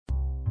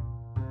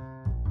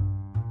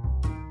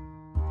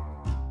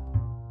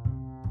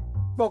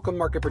Welcome,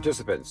 market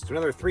participants, to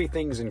another Three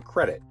Things in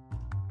Credit.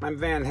 I'm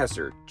Van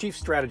Hesser, Chief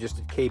Strategist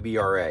at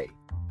KBRA.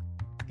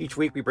 Each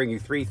week we bring you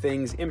three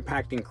things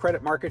impacting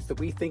credit markets that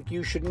we think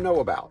you should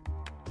know about.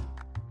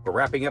 We're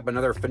wrapping up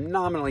another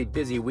phenomenally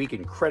busy week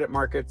in credit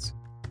markets,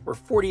 where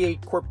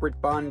 48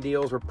 corporate bond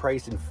deals were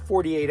priced in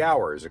 48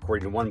 hours,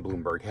 according to one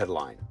Bloomberg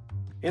headline.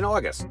 In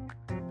August,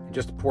 and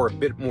just to pour a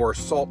bit more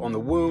salt on the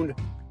wound,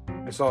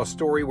 I saw a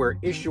story where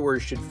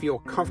issuers should feel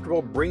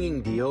comfortable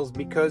bringing deals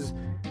because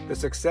the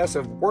success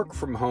of work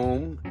from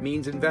home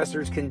means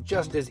investors can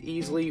just as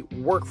easily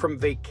work from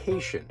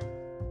vacation.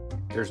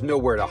 There's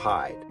nowhere to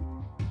hide.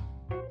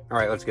 All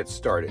right, let's get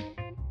started.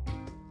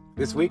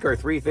 This week, our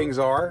three things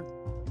are: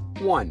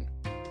 1.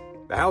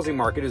 The housing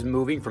market is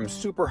moving from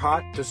super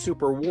hot to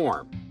super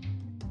warm.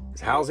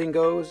 As housing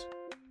goes,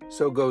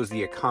 so goes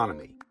the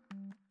economy.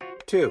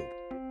 2.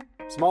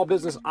 Small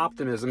business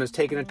optimism has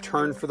taken a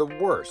turn for the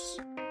worse.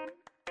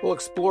 We'll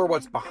explore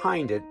what's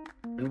behind it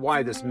and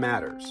why this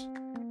matters.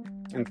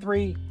 And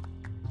 3,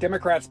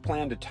 Democrats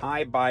plan to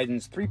tie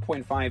Biden's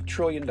 $3.5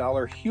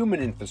 trillion human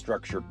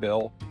infrastructure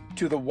bill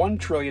to the $1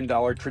 trillion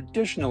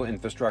traditional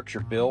infrastructure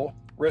bill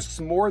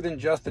risks more than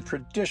just the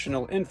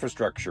traditional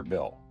infrastructure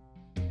bill.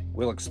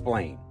 We'll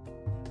explain.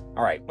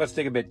 All right, let's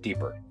dig a bit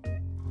deeper.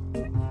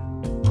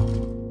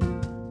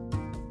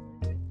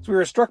 So we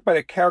were struck by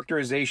the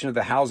characterization of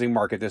the housing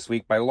market this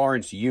week by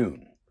Lawrence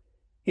Yoon.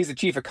 He's the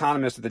chief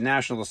economist of the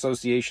National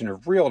Association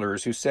of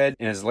Realtors, who said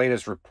in his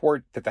latest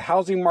report that the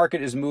housing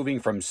market is moving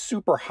from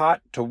super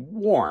hot to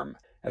warm,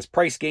 as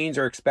price gains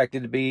are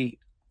expected to be,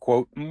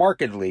 quote,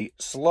 markedly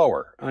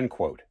slower,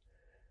 unquote.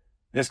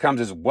 This comes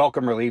as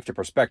welcome relief to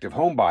prospective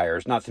home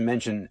buyers, not to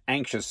mention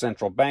anxious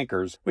central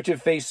bankers, which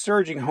have faced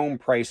surging home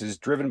prices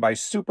driven by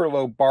super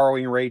low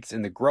borrowing rates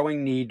and the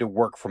growing need to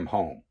work from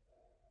home.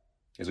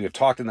 As we have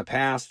talked in the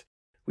past,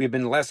 we have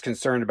been less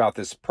concerned about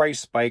this price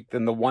spike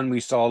than the one we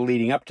saw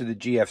leading up to the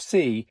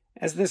GFC,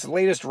 as this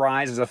latest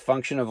rise is a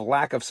function of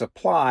lack of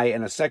supply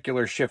and a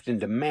secular shift in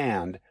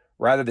demand,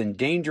 rather than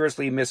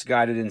dangerously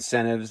misguided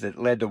incentives that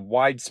led to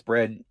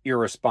widespread,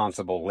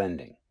 irresponsible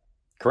lending.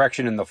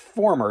 Correction in the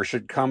former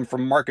should come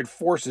from market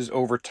forces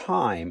over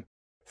time,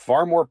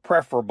 far more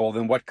preferable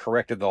than what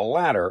corrected the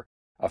latter,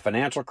 a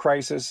financial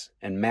crisis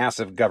and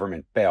massive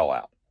government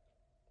bailout.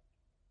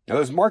 Now,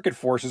 those market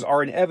forces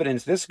are in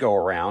evidence this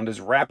go-around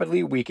as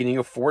rapidly weakening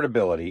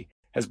affordability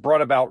has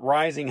brought about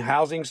rising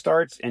housing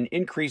starts and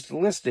increased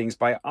listings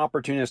by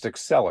opportunistic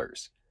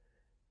sellers.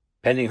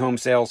 Pending home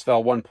sales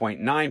fell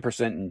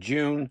 1.9% in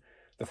June,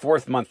 the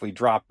fourth monthly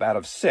drop out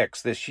of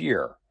 6 this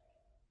year.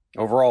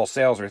 Overall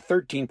sales are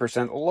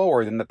 13%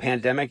 lower than the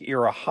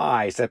pandemic-era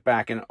high set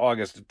back in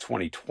August of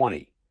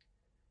 2020.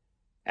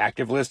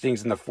 Active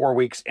listings in the 4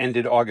 weeks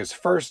ended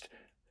August 1st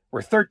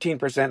were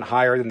 13%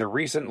 higher than the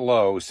recent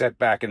low set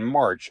back in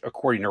March,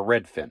 according to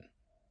Redfin.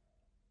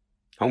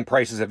 Home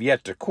prices have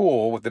yet to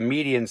cool, with the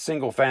median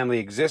single-family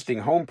existing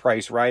home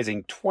price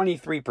rising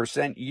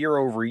 23%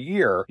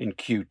 year-over-year in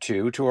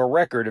Q2 to a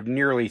record of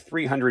nearly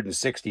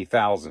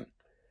 $360,000.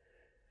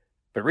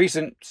 But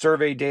recent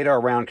survey data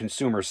around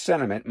consumer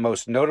sentiment,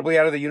 most notably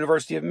out of the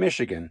University of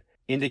Michigan,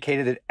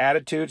 indicated that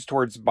attitudes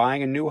towards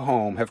buying a new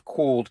home have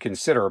cooled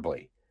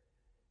considerably.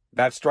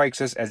 That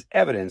strikes us as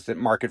evidence that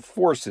market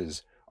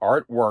forces are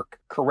at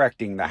work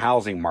correcting the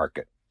housing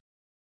market.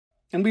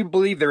 And we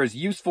believe there is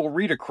useful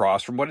read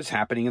across from what is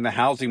happening in the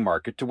housing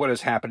market to what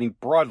is happening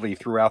broadly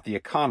throughout the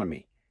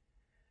economy.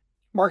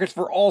 Markets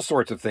for all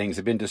sorts of things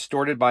have been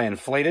distorted by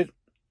inflated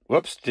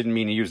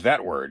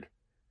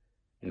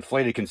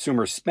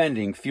consumer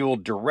spending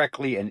fueled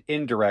directly and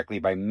indirectly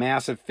by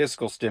massive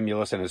fiscal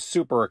stimulus and a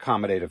super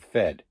accommodative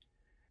Fed.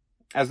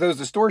 As those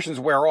distortions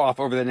wear off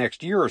over the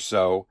next year or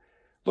so,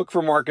 look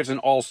for markets in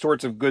all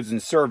sorts of goods and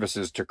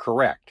services to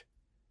correct.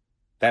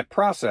 That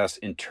process,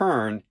 in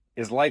turn,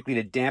 is likely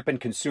to dampen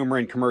consumer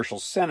and commercial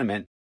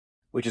sentiment,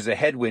 which is a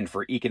headwind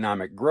for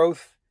economic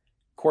growth,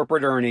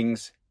 corporate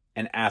earnings,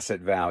 and asset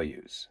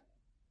values.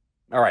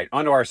 All right,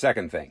 on to our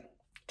second thing,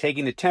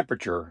 taking the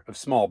temperature of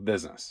small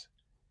business.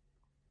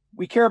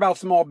 We care about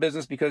small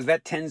business because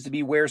that tends to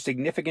be where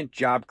significant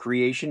job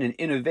creation and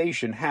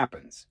innovation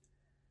happens.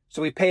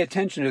 So we pay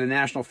attention to the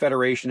National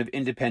Federation of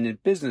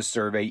Independent Business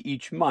survey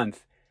each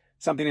month,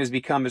 something that has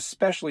become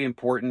especially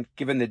important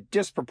given the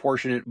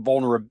disproportionate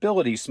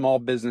vulnerability small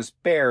business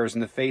bears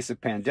in the face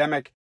of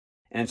pandemic,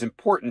 and it's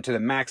important to the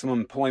maximum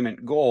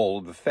employment goal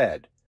of the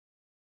Fed.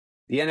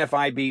 The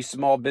NFIB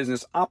Small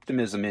Business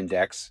Optimism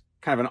Index,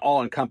 kind of an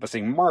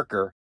all-encompassing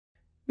marker,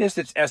 missed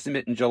its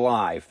estimate in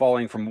July,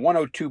 falling from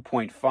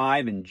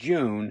 102.5 in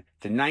June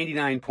to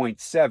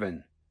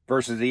 99.7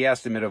 versus the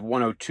estimate of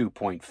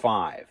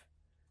 102.5.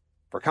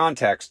 For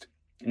context,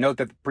 note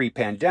that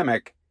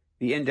pre-pandemic,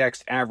 the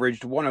index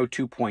averaged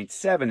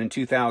 102.7 in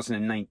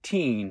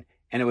 2019,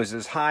 and it was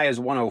as high as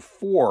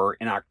 104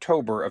 in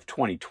October of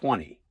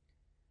 2020.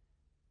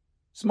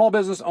 Small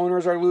business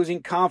owners are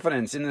losing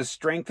confidence in the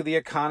strength of the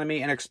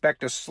economy and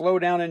expect a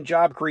slowdown in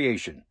job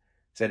creation,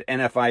 said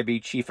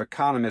NFIB chief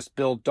economist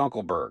Bill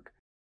Dunkelberg.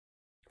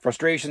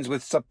 Frustrations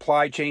with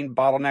supply chain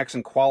bottlenecks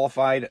and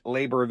qualified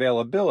labor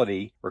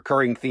availability,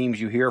 recurring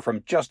themes you hear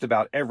from just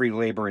about every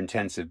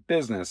labor-intensive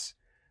business,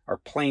 are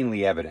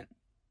plainly evident.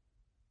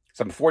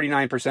 Some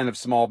 49% of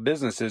small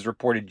businesses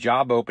reported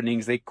job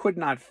openings they could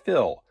not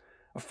fill,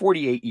 a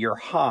 48-year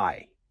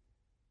high.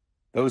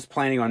 Those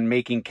planning on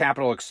making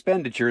capital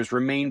expenditures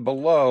remain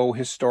below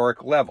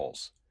historic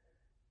levels.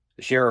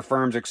 The share of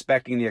firms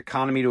expecting the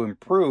economy to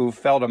improve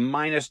fell to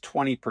minus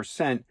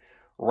 20%,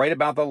 right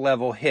about the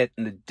level hit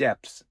in the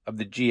depths of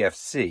the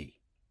GFC.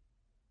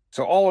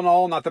 So all in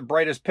all, not the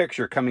brightest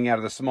picture coming out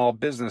of the small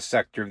business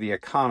sector of the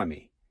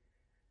economy.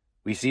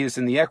 We see this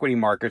in the equity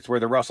markets, where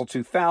the Russell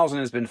 2000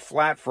 has been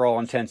flat for all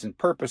intents and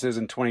purposes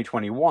in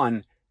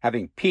 2021,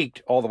 having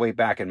peaked all the way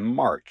back in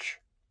March.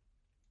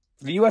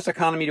 For the U.S.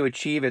 economy to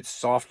achieve its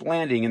soft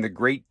landing in the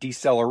Great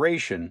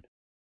Deceleration,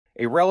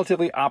 a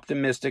relatively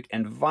optimistic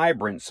and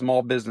vibrant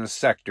small business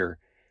sector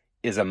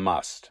is a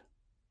must.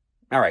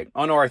 All right,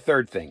 on to our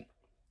third thing,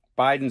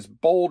 Biden's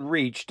bold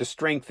reach to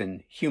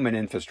strengthen human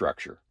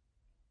infrastructure.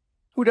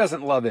 Who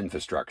doesn't love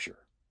infrastructure?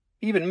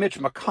 Even Mitch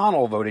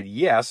McConnell voted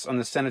yes on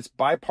the Senate's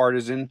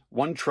bipartisan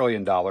 $1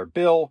 trillion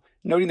bill,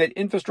 noting that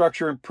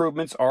infrastructure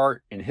improvements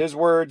are, in his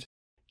words,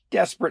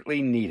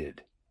 desperately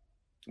needed.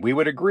 We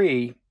would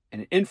agree,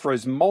 and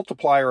infra's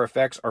multiplier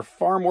effects are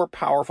far more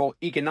powerful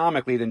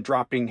economically than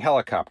dropping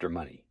helicopter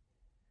money.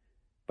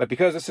 But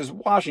because this is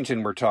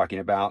Washington we're talking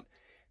about,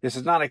 this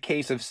is not a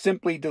case of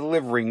simply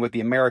delivering what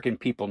the American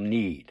people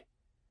need.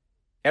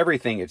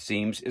 Everything, it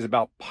seems, is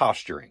about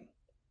posturing.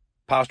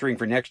 Posturing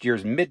for next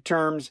year's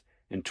midterms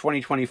and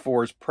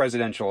 2024's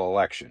presidential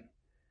election.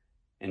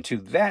 And to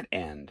that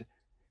end,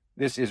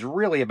 this is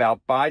really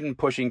about Biden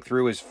pushing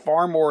through his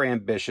far more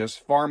ambitious,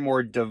 far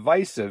more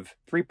divisive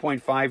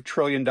 $3.5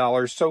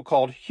 trillion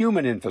so-called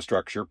human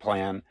infrastructure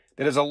plan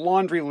that is a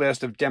laundry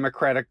list of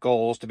Democratic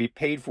goals to be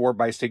paid for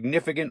by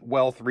significant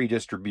wealth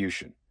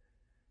redistribution.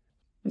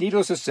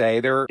 Needless to say,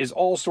 there is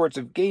all sorts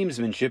of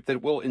gamesmanship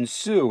that will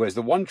ensue as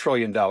the $1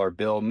 trillion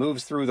bill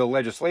moves through the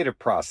legislative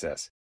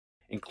process,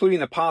 including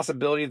the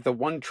possibility that the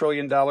 $1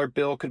 trillion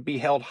bill could be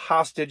held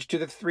hostage to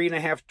the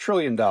 $3.5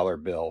 trillion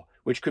bill,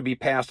 which could be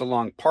passed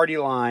along party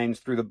lines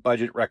through the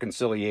budget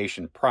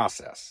reconciliation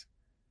process.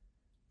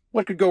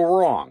 What could go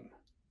wrong?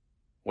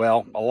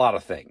 Well, a lot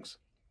of things.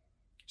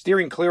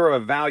 Steering clear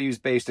of a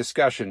values-based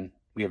discussion,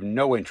 we have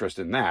no interest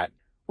in that.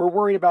 We're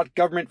worried about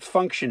government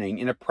functioning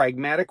in a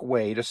pragmatic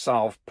way to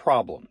solve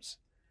problems.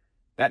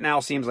 That now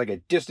seems like a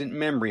distant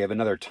memory of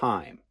another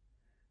time.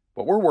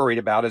 What we're worried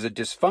about is a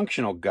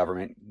dysfunctional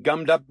government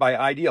gummed up by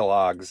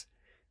ideologues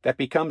that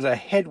becomes a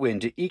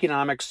headwind to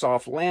economic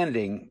soft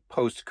landing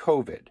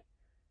post-COVID.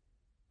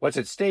 What's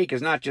at stake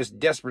is not just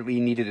desperately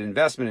needed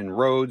investment in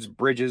roads,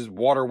 bridges,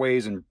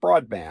 waterways, and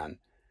broadband,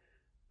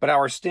 but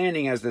our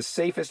standing as the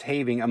safest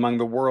haven among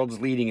the world's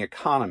leading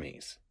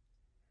economies.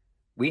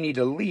 We need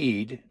to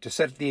lead to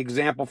set the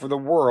example for the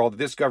world that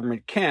this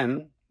government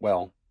can,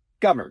 well,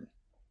 govern.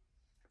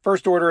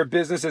 First order of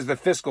business is the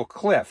fiscal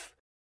cliff,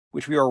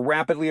 which we are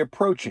rapidly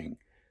approaching,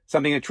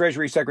 something that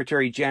Treasury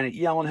Secretary Janet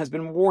Yellen has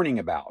been warning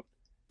about,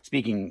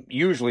 speaking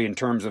usually in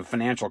terms of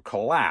financial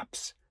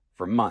collapse,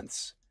 for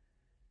months.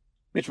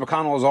 Mitch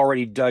McConnell has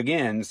already dug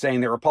in,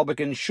 saying that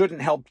Republicans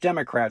shouldn't help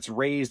Democrats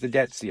raise the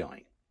debt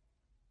ceiling.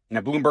 And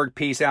a Bloomberg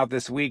piece out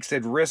this week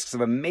said risks of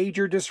a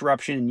major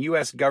disruption in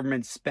U.S.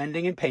 government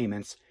spending and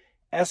payments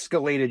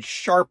escalated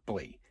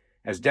sharply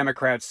as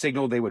Democrats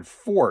signaled they would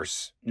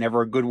force,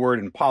 never a good word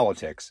in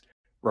politics,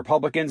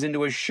 Republicans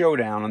into a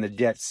showdown on the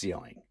debt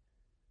ceiling.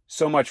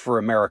 So much for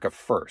America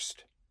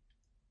first.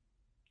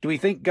 Do we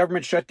think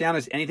government shutdown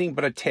is anything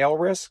but a tail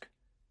risk?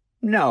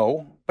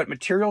 No, but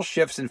material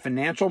shifts in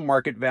financial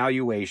market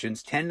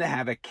valuations tend to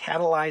have a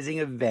catalyzing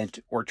event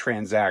or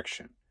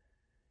transaction.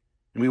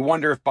 And we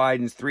wonder if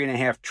Biden's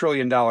 $3.5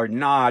 trillion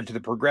nod to the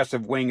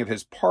progressive wing of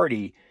his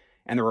party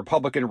and the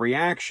Republican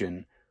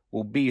reaction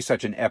will be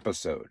such an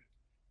episode.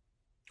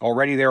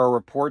 Already there are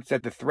reports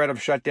that the threat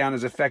of shutdown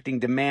is affecting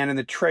demand in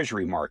the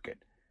Treasury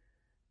market.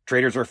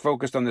 Traders are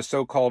focused on the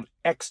so-called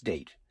X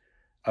date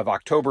of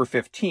October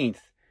 15th,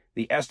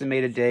 the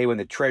estimated day when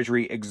the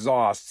Treasury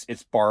exhausts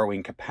its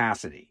borrowing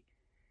capacity.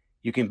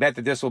 You can bet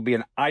that this will be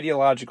an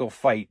ideological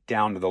fight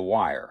down to the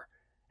wire,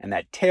 and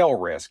that tail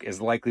risk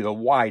is likely to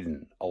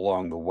widen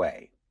along the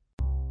way.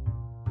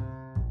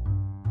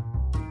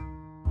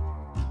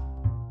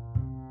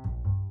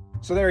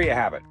 So there you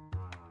have it.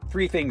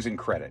 3 things in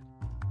credit.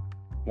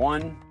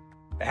 1,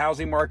 the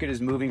housing market is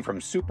moving from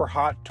super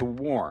hot to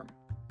warm.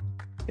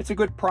 It's a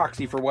good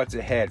proxy for what's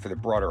ahead for the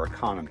broader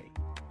economy.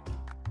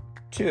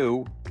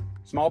 2,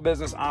 small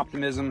business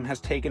optimism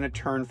has taken a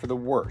turn for the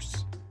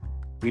worse.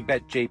 We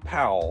bet Jay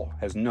Powell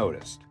has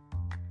noticed.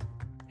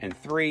 And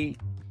 3,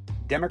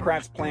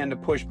 Democrats plan to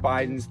push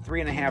Biden's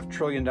 $3.5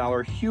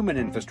 trillion human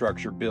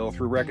infrastructure bill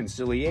through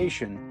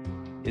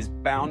reconciliation is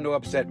bound to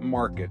upset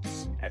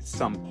markets at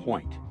some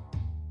point.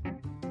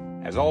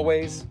 As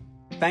always,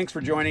 thanks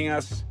for joining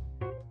us.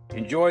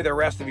 Enjoy the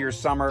rest of your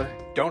summer.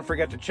 Don't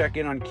forget to check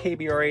in on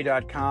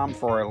KBRA.com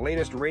for our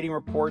latest rating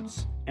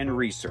reports and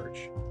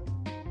research.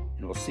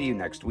 And we'll We'll see you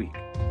next week.